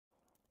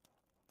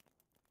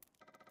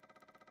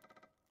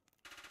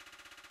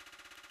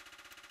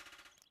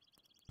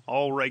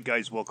Alright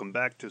guys, welcome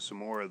back to some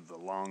more of the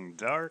Long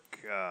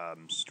Dark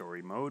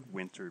story mode,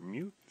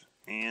 Wintermute.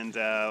 And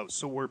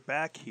so we're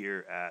back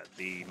here at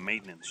the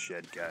maintenance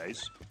shed,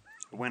 guys.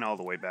 I went all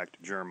the way back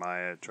to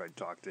Jeremiah, tried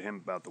to talk to him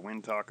about the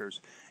wind talkers,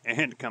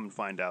 and come and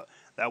find out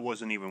that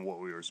wasn't even what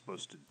we were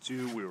supposed to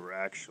do. We were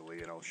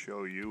actually, and I'll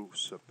show you,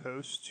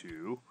 supposed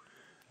to...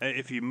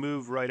 If you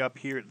move right up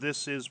here,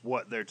 this is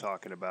what they're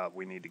talking about.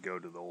 We need to go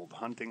to the old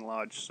hunting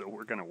lodge, so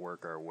we're going to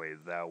work our way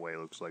that way.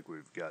 Looks like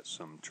we've got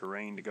some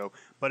terrain to go.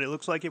 But it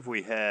looks like if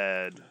we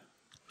head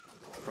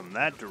from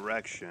that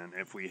direction,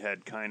 if we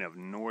head kind of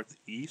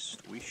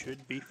northeast, we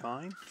should be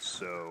fine.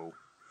 So,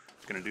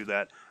 going to do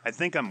that. I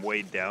think I'm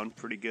weighed down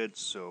pretty good,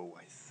 so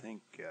I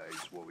think,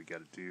 guys, what we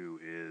got to do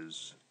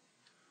is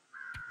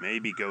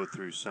maybe go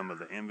through some of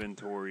the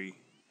inventory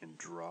and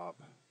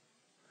drop...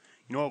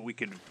 You know what we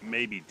could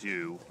maybe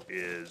do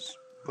is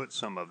put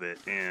some of it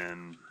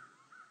in,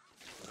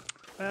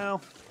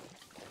 well,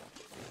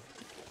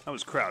 I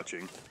was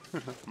crouching,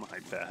 my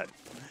bad.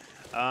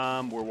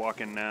 We're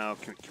walking now,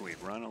 can we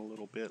run a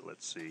little bit?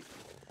 Let's see.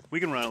 We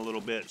can run a little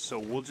bit, so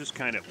we'll just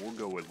we'll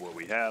go with what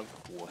we have,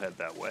 we'll head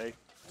that way.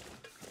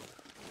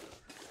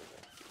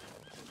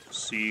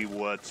 See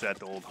what's at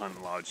the old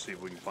hunting lodge, see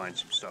if we can find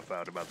some stuff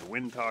out about the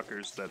wind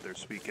talkers that they're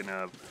speaking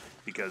of,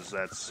 because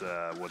that's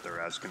what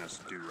they're asking us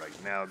to do right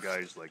now,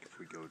 guys. Like if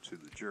we go to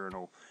the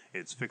journal,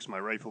 it's fix my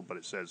rifle, but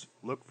it says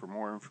look for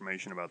more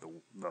information about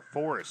the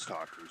forest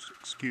talkers,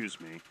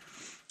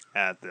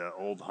 at the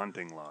old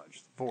hunting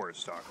lodge. The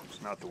forest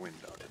talkers, not the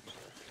wind talkers.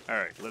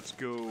 Alright, let's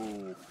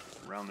go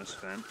around this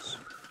fence.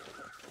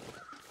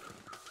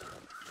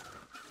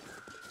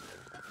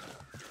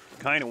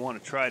 Kind of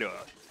want to try to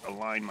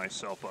align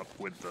myself up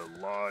with the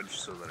lodge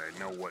so that I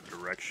know what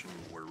direction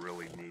we're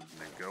really needing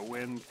to go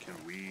in. Can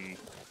we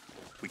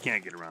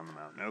can't get around the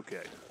mountain.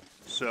 Okay.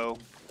 So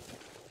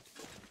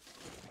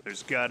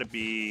there's got to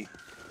be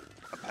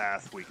a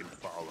path we can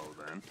follow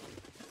then.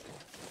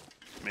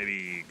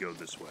 Maybe go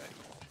this way.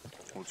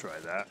 We'll try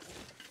that.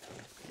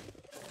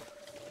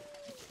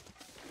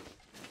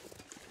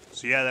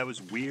 So yeah, that was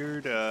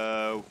weird,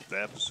 the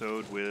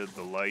episode with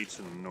the lights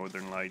and the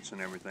northern lights and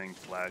everything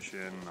flashing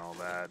and all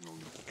that, and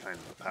kind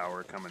of the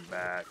power coming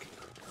back.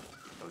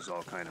 That was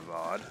all kind of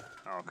odd.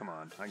 Oh, come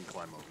on, I can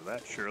climb over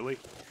that, surely.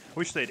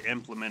 Wish they'd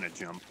implement a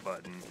jump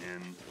button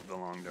in the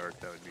Long Dark,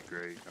 that would be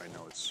great. I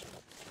know it's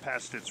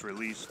past its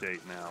release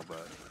date now,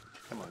 but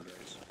come on,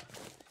 guys.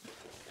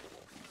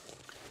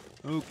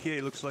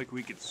 Okay, looks like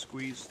we could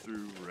squeeze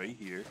through right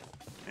here,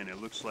 and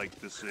it looks like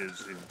this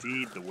is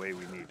indeed the way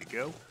we need to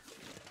go.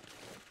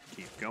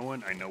 Keep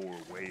going. I know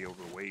we're way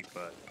overweight,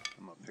 but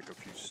I'm going to pick a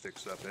few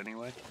sticks up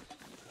anyway.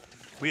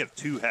 We have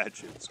 2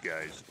 hatchets,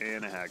 guys,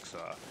 and a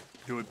hacksaw.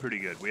 Doing pretty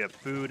good. We have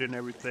food and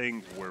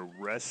everything. We're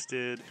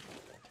rested.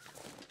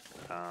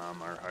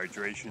 Our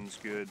hydration's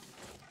good.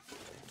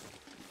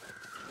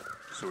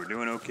 So we're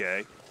doing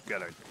okay.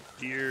 Got a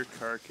deer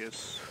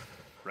carcass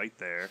right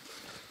there.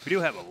 We do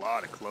have a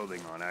lot of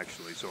clothing on,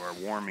 actually, so our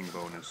warming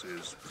bonus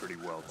is pretty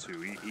well,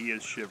 too. He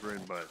is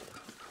shivering, but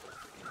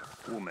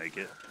we'll make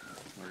it.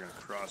 We're going to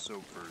cross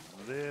over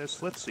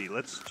this. Let's see.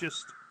 Let's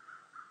just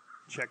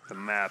check the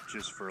map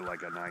just for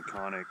like an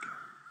iconic...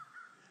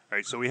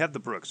 Alright, so we have the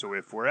brook. So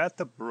if we're at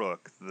the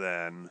brook,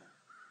 then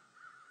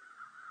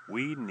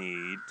we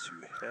need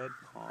to head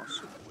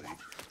possibly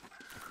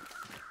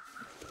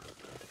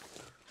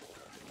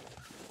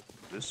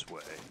this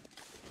way.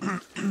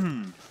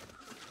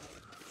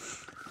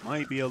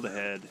 Might be able to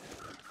head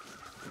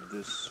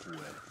this way.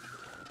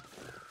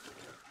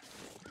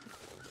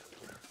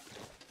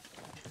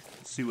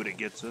 See what it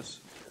gets us.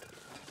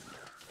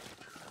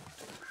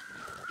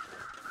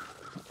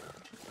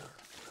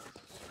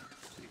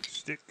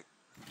 Stick.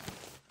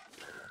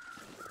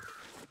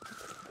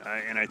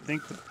 And I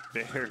think the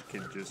bear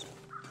can just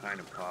kind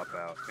of pop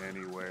out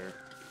anywhere.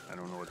 I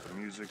don't know what the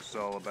music's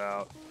all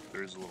about.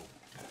 There's a little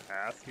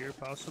path here,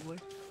 possibly.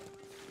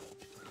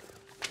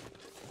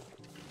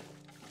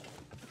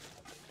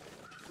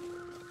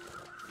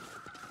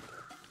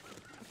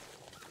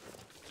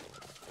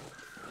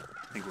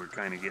 I think we're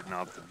kind of getting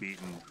off the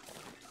beaten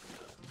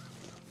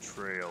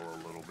trail a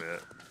little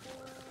bit.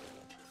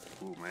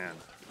 Ooh, man.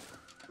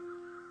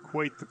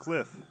 Quite the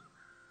cliff.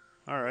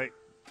 Alright.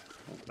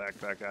 We'll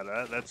back out of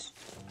that. That's...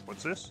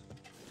 What's this?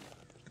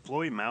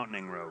 Deploy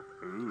mountaining rope.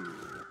 Ooh.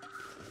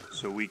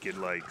 So we could,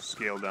 like,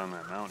 scale down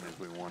that mountain if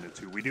we wanted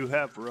to. We do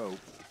have rope.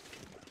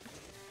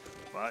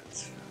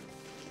 But...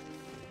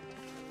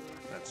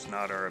 that's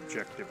not our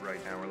objective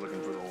right now. We're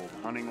looking for the old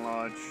hunting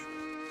lodge.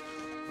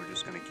 We're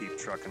just going to keep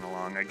trucking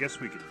along. I guess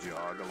we could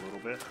jog a little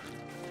bit.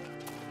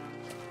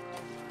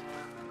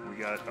 We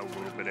got a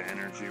little bit of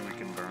energy we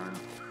can burn.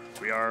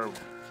 We are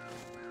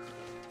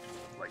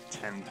like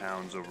 10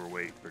 pounds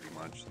overweight pretty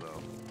much,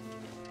 though.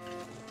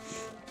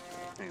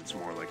 I think it's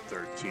more like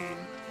 13.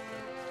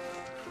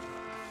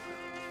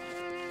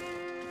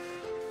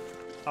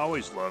 I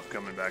always love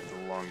coming back to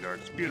the Long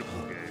Dark. It's a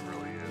beautiful game, it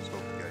really is.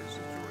 Hope you guys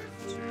enjoy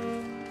it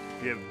too.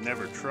 If you have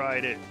never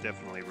tried it,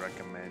 definitely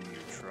recommend you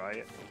try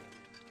it.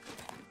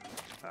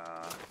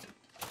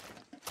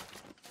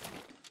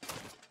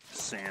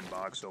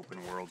 sandbox open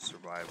world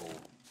survival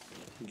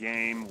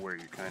game where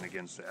you're kind of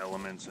against the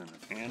elements and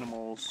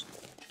animals.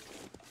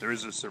 There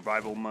is a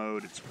survival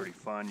mode. It's pretty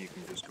fun. You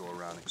can just go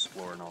around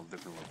exploring all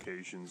different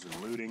locations and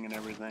looting and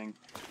everything.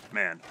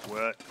 Man,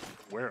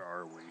 where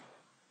are we?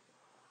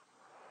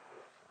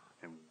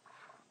 And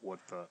what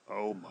the...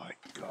 Oh my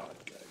god,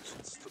 guys,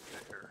 it's the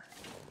bear.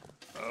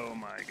 Oh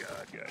my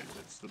god, guys,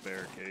 it's the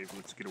bear cave.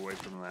 Let's get away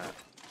from that.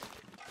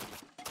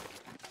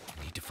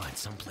 Need to find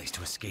some place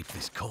to escape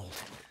this cold.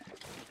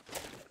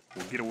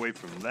 We'll get away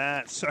from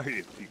that. Sorry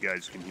if you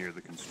guys can hear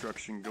the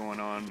construction going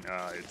on.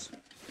 It's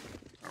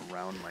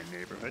around my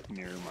neighborhood,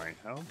 near my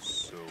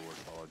house, so I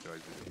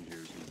apologize if you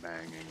hear some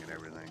banging and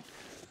everything.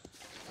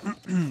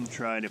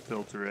 Trying to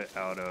filter it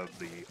out of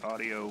the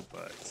audio,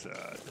 but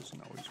it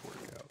doesn't always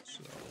work out.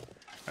 So,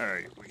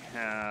 alright, we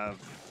have...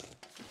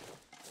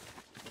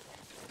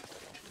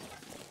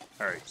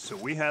 Alright, so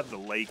we have the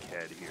lake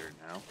head here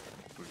now.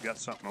 We've got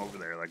something over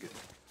there, like a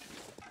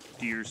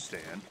deer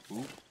stand.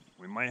 Ooh,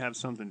 we might have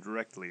something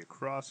directly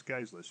across,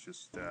 guys. Let's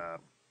just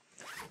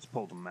let's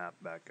pull the map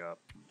back up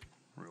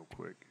real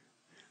quick.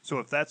 So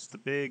if that's the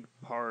big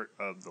part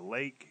of the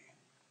lake,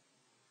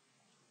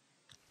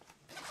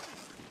 I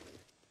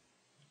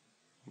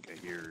think I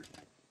hear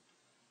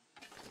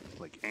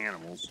like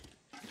animals.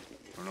 I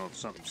don't know if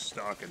something's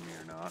stalking me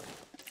or not.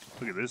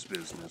 Look at this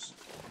business.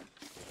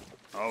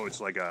 Oh, it's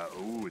like a,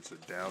 ooh, it's a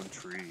down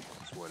tree.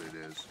 That's what it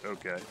is.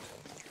 Okay.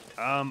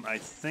 I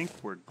think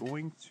we're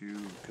going to,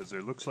 because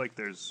there looks like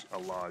there's a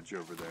lodge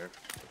over there.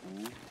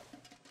 Ooh.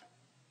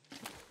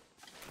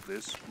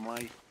 This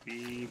might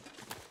be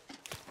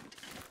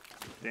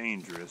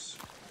dangerous.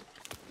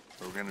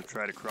 But we're going to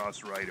try to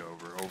cross right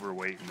over,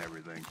 overweight and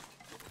everything.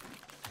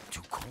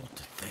 Too cold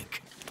to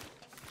think.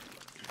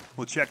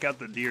 We'll check out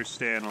the deer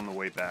stand on the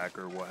way back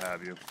or what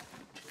have you.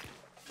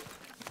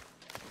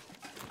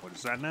 What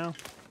is that now?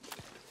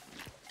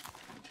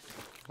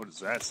 What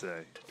does that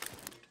say?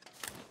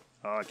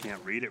 Oh, I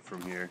can't read it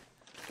from here.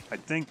 I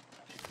think...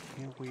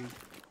 Can't we...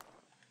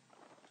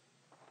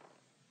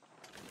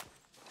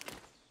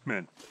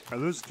 Man, are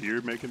those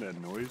deer making that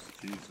noise?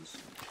 Jesus.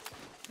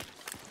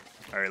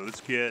 Alright,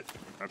 let's get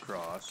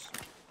across.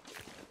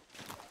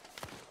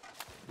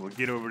 We'll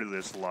get over to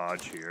this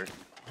lodge here.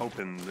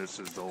 Hoping this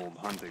is the old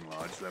hunting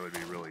lodge. That would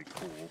be really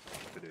cool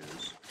if it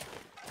is.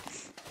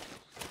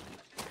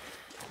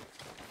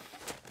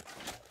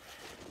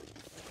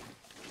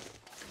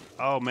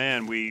 Oh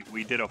man, we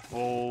did a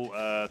full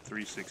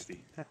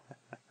 360.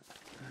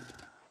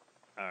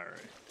 Alright.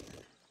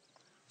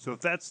 So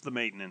if that's the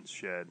maintenance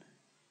shed,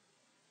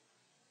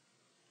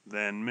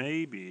 then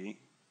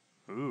maybe...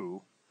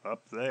 Ooh,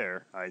 up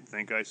there. I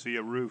think I see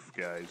a roof,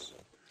 guys.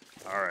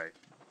 Alright.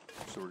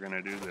 So we're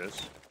gonna do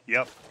this.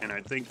 Yep, and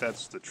I think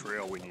that's the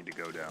trail we need to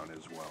go down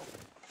as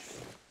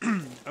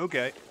well.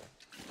 Okay.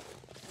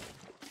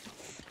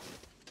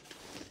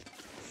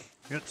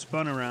 Get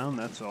spun around,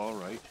 that's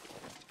alright.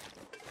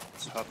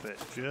 Let's huff it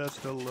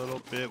just a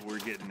little bit. We're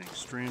getting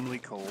extremely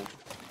cold.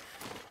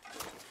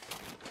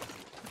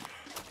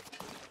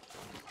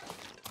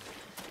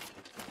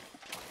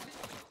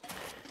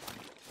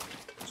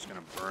 Just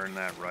gonna burn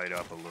that right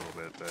up a little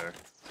bit there.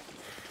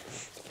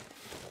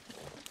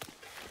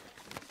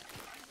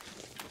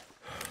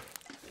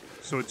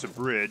 So it's a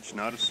bridge,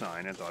 not a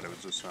sign. I thought it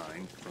was a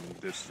sign. From the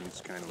distance,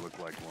 kind of looked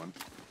like one.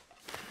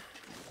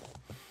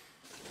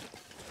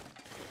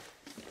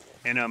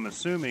 And I'm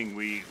assuming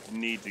we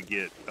need to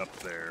get up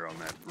there on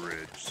that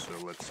bridge, so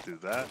let's do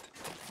that.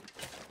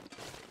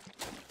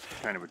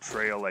 Kind of a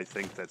trail, I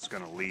think, that's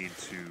going to lead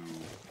to...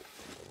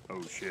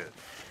 Oh, shit.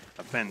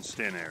 A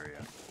fenced-in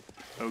area.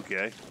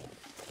 Okay.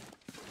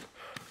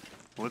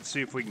 Let's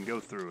see if we can go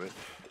through it.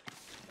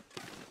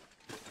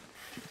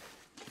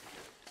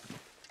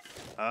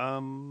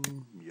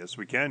 Yes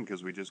we can,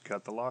 because we just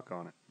cut the lock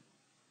on it.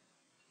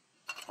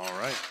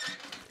 Alright.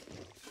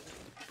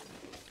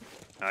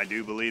 I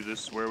do believe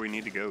this is where we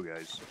need to go,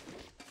 guys.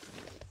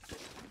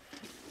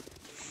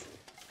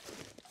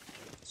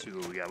 Let's see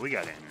what we got. We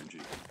got energy.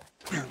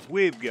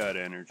 We've got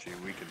energy.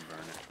 We can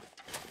burn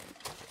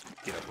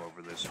it. Get up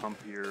over this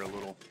hump here a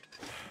little.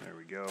 There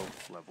we go.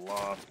 Level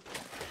off.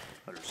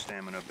 Let our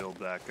stamina build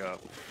back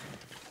up.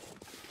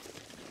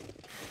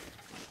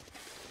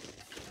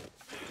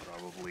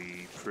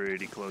 Probably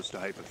pretty close to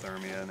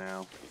hypothermia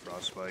now.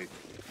 Frostbite.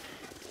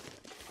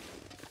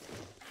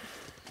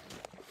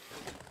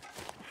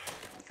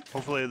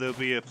 Hopefully there'll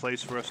be a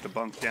place for us to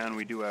bunk down.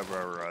 We do have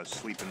our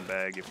sleeping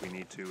bag if we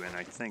need to, and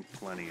I think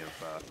plenty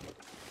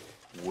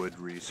of wood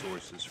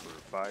resources for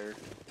a fire.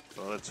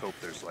 So let's hope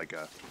there's like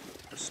a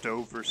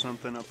stove or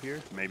something up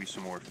here. Maybe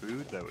some more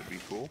food. That would be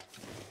cool.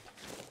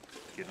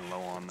 Getting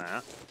low on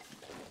that.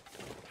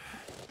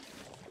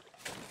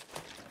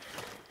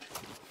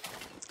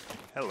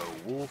 Hello,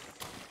 wolf.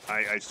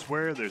 I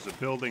swear there's a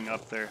building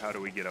up there. How do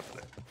we get up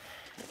there?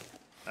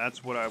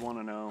 That's what I want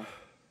to know.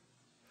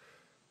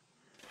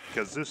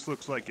 Because this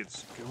looks like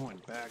it's going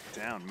back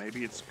down.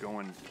 Maybe it's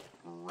going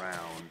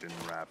round and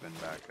wrapping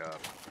back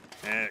up.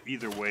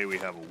 Either way, we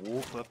have a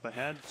wolf up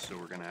ahead, so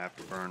we're going to have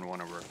to burn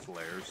one of our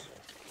flares.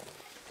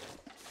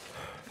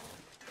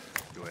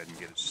 go ahead and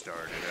get it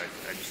started.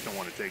 I just don't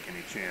want to take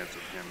any chance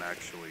of him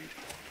actually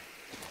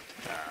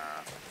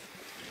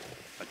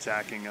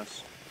attacking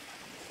us.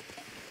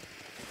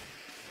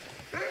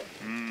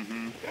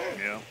 Mm-hmm.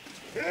 Yeah.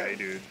 Hey,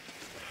 dude.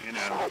 You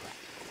know.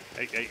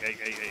 Hey.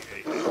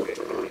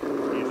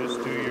 You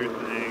just do your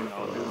thing.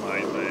 I'll do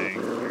my thing.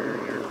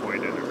 You're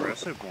quite an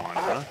aggressive one,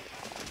 huh?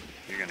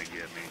 You're gonna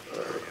get me.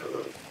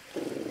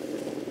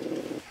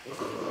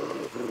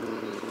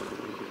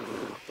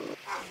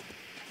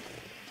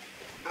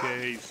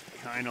 Okay, he's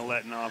kind of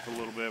letting off a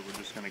little bit. We're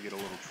just gonna get a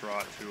little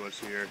trot to us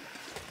here.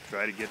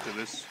 Try to get to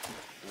this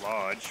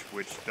lodge,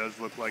 which does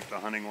look like the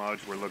hunting lodge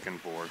we're looking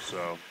for,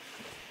 so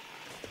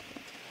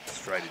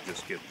let's try to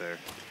just get there.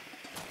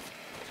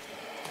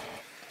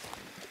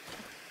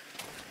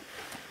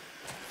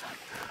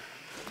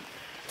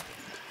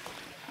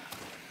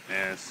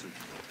 Yeah, it's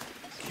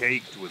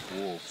caked with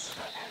wolves.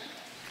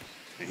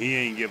 And he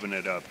ain't giving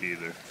it up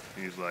either.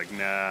 He's like,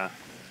 nah, I'm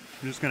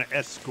just gonna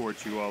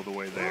escort you all the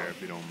way there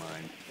if you don't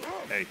mind.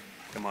 Hey,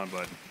 come on,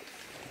 bud.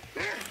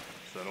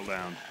 Settle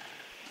down.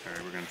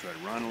 Alright, we're gonna try to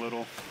run a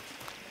little.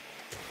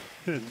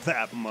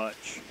 That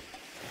much.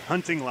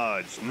 Hunting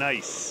lodge,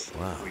 nice.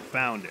 Wow. We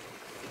found it.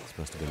 This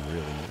must have been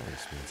really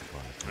nice once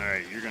upon a time.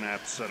 Alright, you're gonna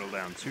have to settle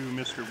down too,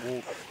 Mr.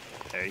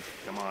 Wolf. Hey,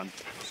 come on.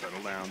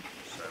 Settle down.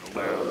 Settle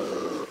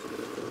down.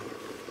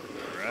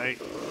 Alright,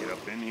 get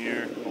up in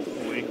here,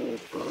 hopefully.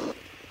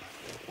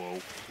 Whoa,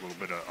 a little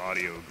bit of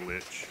audio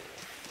glitch.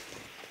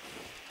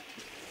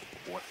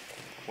 What?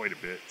 Quite a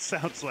bit.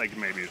 Sounds like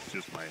maybe it's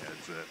just my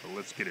headset, but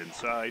let's get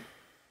inside.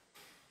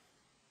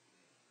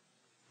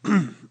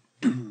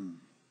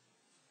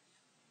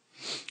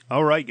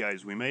 Alright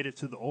guys, we made it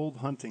to the old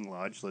hunting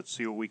lodge. Let's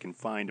see what we can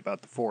find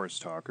about the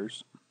forest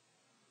talkers.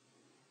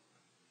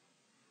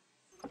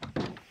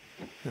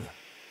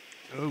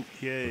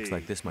 Okay. Looks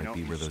like this might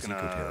be where those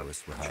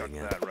eco-terrorists were hiding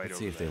out. Right, Let's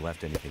see if they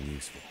left anything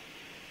useful.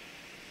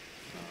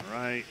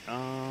 Alright,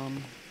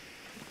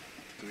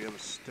 do we have a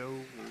stove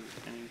or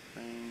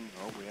anything?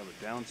 Oh, we have it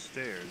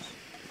downstairs.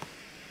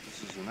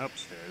 This is an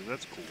upstairs.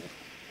 That's cool.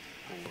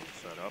 Cool little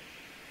setup.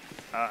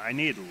 I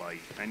need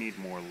light. I need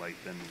more light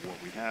than what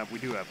we have. We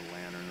do have a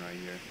lantern right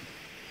here.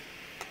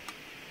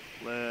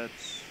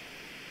 Let's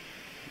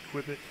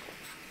equip it.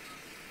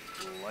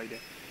 Light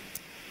it.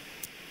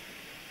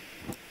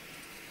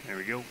 There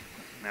we go.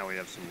 Now we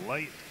have some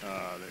light.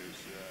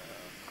 There's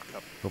a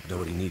cup. Hope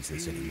nobody needs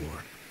this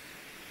anymore.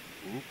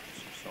 Oops,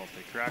 some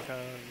salty crackers.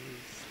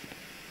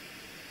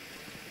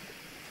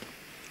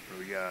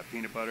 We got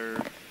peanut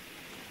butter.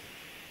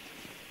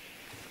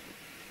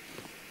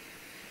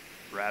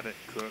 Rabbit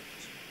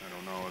cooked. I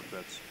don't know if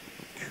that's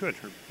good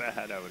or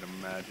bad. I would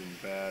imagine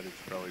bad.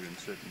 It's probably been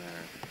sitting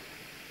there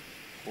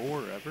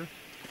forever.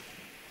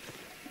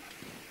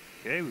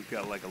 Okay, we've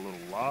got like a little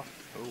loft.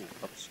 Oh,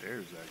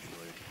 upstairs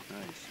actually.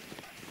 Nice.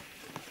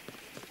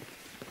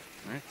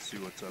 Alright, see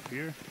what's up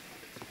here.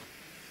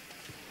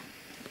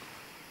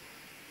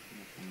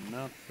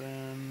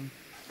 Nothing.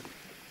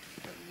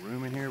 Got a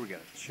room in here. We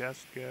got a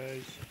chest,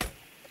 guys.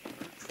 Or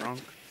a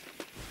trunk.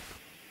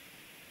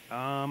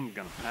 I'm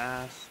gonna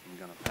pass.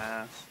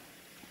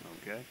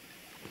 Okay.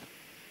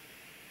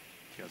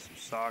 Got some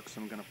socks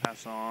I'm gonna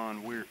pass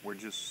on. We're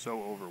just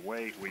so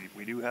overweight.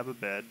 We do have a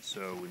bed,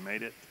 so we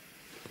made it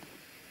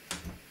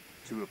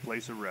to a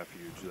place of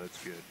refuge.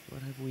 That's good.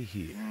 What have we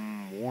here?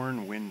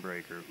 Worn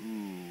windbreaker.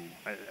 Ooh.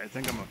 I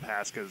think I'm gonna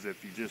pass because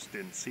if you just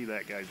didn't see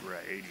that, guys, we're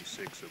at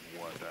 86 of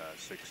what,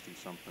 60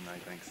 something, I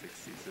think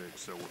 66.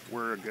 So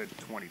we're a good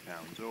 20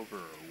 pounds over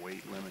our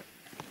weight limit.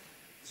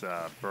 It's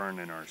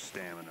burning our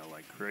stamina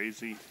like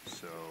crazy,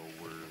 so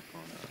we're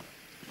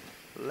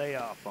gonna lay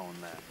off on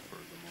that for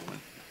the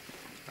moment.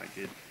 I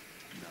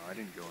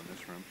didn't go in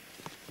this room.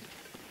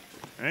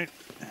 Alright,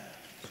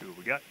 see what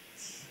we got.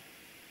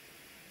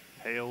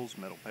 Pails,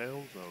 metal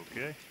pails,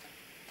 okay.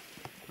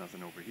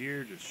 Nothing over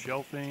here, just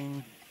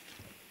shelving.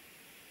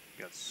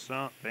 Got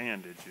some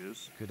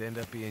bandages. Could end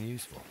up being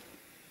useful.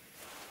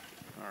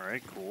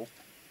 Alright, cool.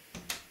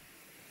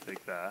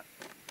 Take that.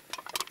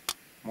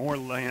 More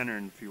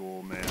lantern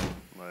fuel, man.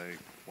 Like,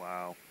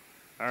 wow.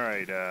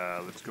 Alright,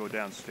 let's go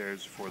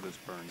downstairs before this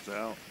burns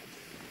out.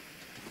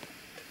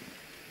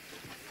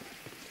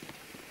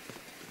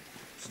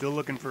 Still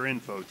looking for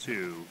info,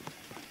 too.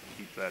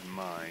 Keep that in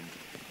mind.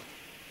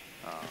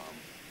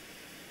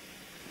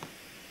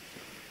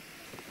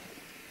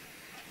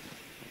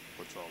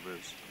 What's all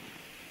this?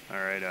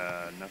 Alright,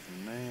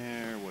 nothing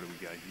there. What do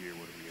we got here?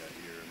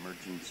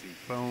 Emergency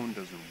phone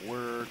doesn't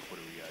work. What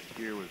do we got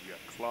here? We've got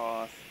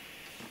cloth.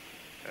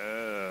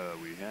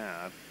 We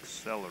have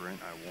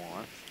accelerant. I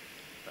want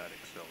that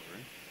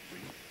accelerant,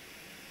 please.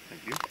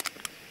 Thank you.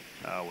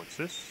 What's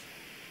this?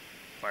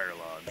 Fire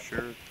log,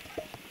 sure.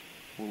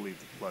 We'll leave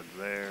the plug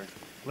there.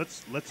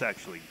 Let's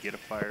actually get a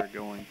fire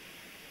going.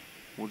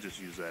 We'll just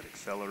use that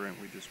accelerant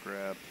we just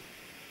grabbed.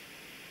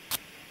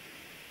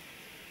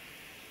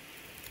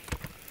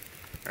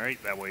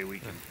 Alright, that way we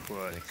can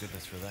put Thank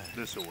goodness for that.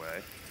 this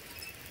away.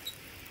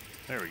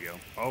 There we go.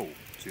 Oh,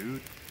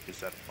 dude, Is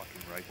that a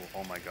fucking rifle?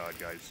 Oh my god,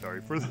 guys.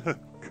 Sorry for the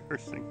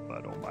cursing,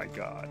 but oh my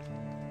god.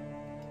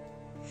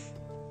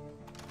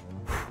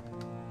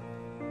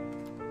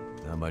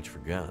 Not much for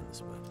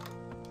guns,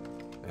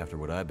 but after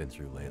what I've been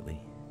through lately,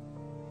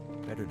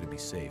 better to be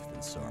safe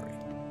than sorry.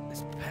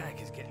 This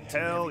pack is getting too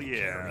Hell heavy to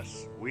carry.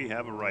 yes. We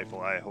have a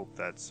rifle. I hope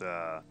that's,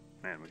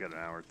 man, we got an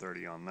hour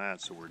 30 on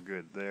that, so we're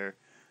good there.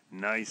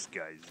 Nice,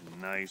 guys.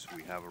 Nice.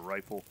 We have a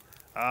rifle.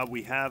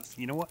 We have,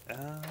 you know what?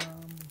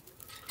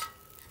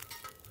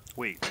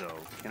 Wait, though.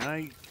 Can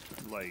I,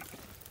 like...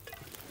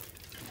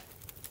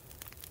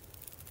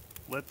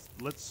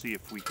 Let's see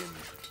if we can...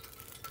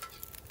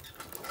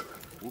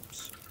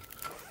 Whoops.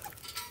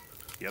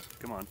 Yep,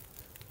 come on.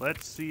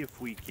 Let's see if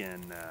we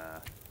can,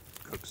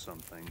 cook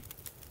something.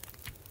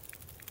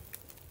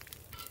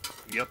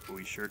 Yep,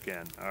 we sure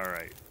can.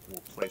 Alright,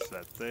 we'll place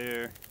that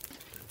there.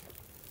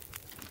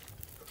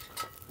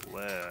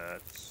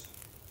 Let's...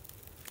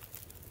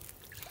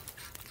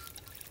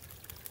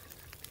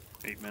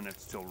 8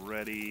 minutes till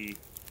ready.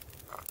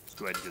 Let's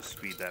go ahead and just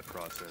speed that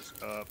process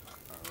up.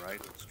 Alright,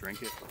 let's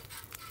drink it.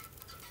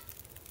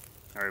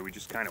 Alright, we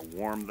just kind of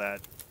warmed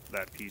that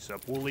piece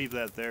up. We'll leave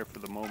that there for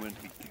the moment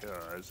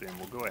because, and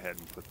we'll go ahead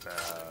and put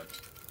the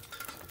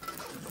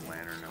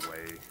lantern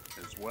away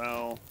as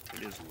well.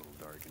 It is a little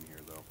dark in here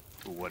though.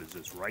 Ooh, what is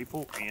this?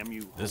 Rifle?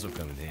 Ammu? This will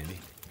come in handy.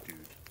 Dude.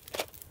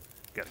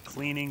 Got a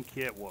cleaning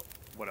kit. What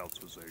else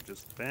was there?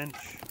 Just the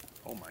bench?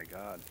 Oh my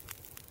god.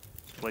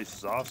 This place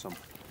is awesome.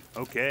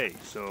 Okay,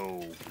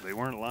 so they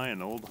weren't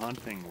lying. Old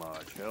hunting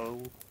lodge.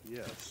 Hell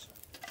yes.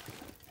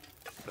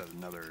 Got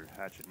another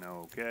hatchet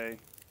now. Okay.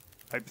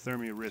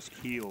 Hypothermia risk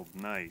healed.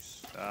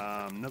 Nice.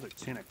 Another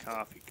tin of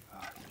coffee.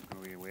 God,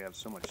 we have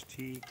so much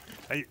tea.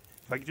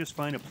 If I could just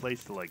find a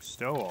place to like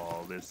stow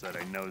all this that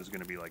I know is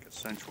going to be like a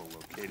central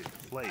located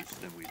place,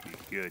 then we'd be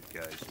good,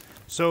 guys.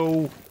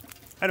 So,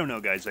 I don't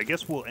know, guys. I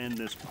guess we'll end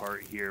this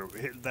part here.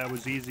 That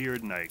was easier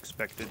than I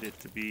expected it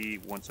to be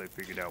once I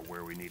figured out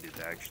where we needed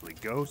to actually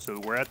go. So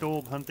we're at the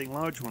old hunting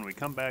lodge. When we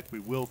come back, we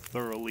will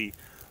thoroughly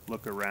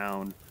look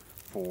around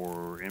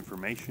for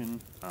information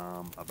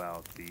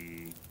about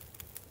the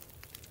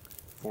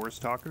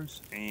forest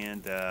talkers,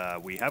 and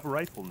we have a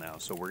rifle now,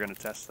 so we're going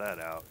to test that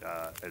out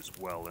as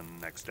well in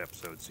the next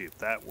episode, see if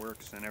that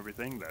works and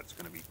everything. That's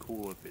going to be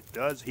cool. If it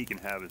does, he can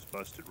have his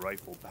busted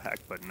rifle back,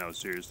 but no,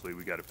 seriously,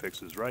 we got to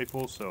fix his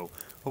rifle, so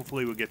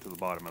hopefully we'll get to the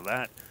bottom of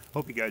that.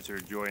 Hope you guys are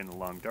enjoying The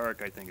Long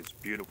Dark. I think it's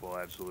beautiful,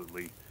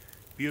 absolutely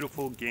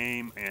beautiful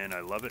game, and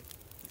I love it.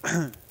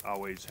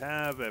 Always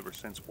have, ever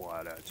since,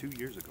 what, 2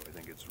 years ago, I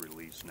think it's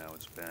released now.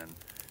 It's been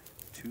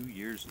 2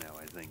 years now,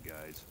 I think,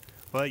 guys.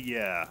 But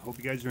yeah, hope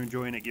you guys are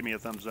enjoying it. Give me a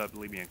thumbs up,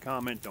 leave me a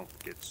comment. Don't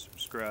forget to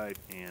subscribe.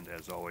 And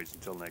as always,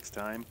 until next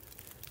time,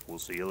 we'll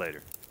see you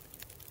later.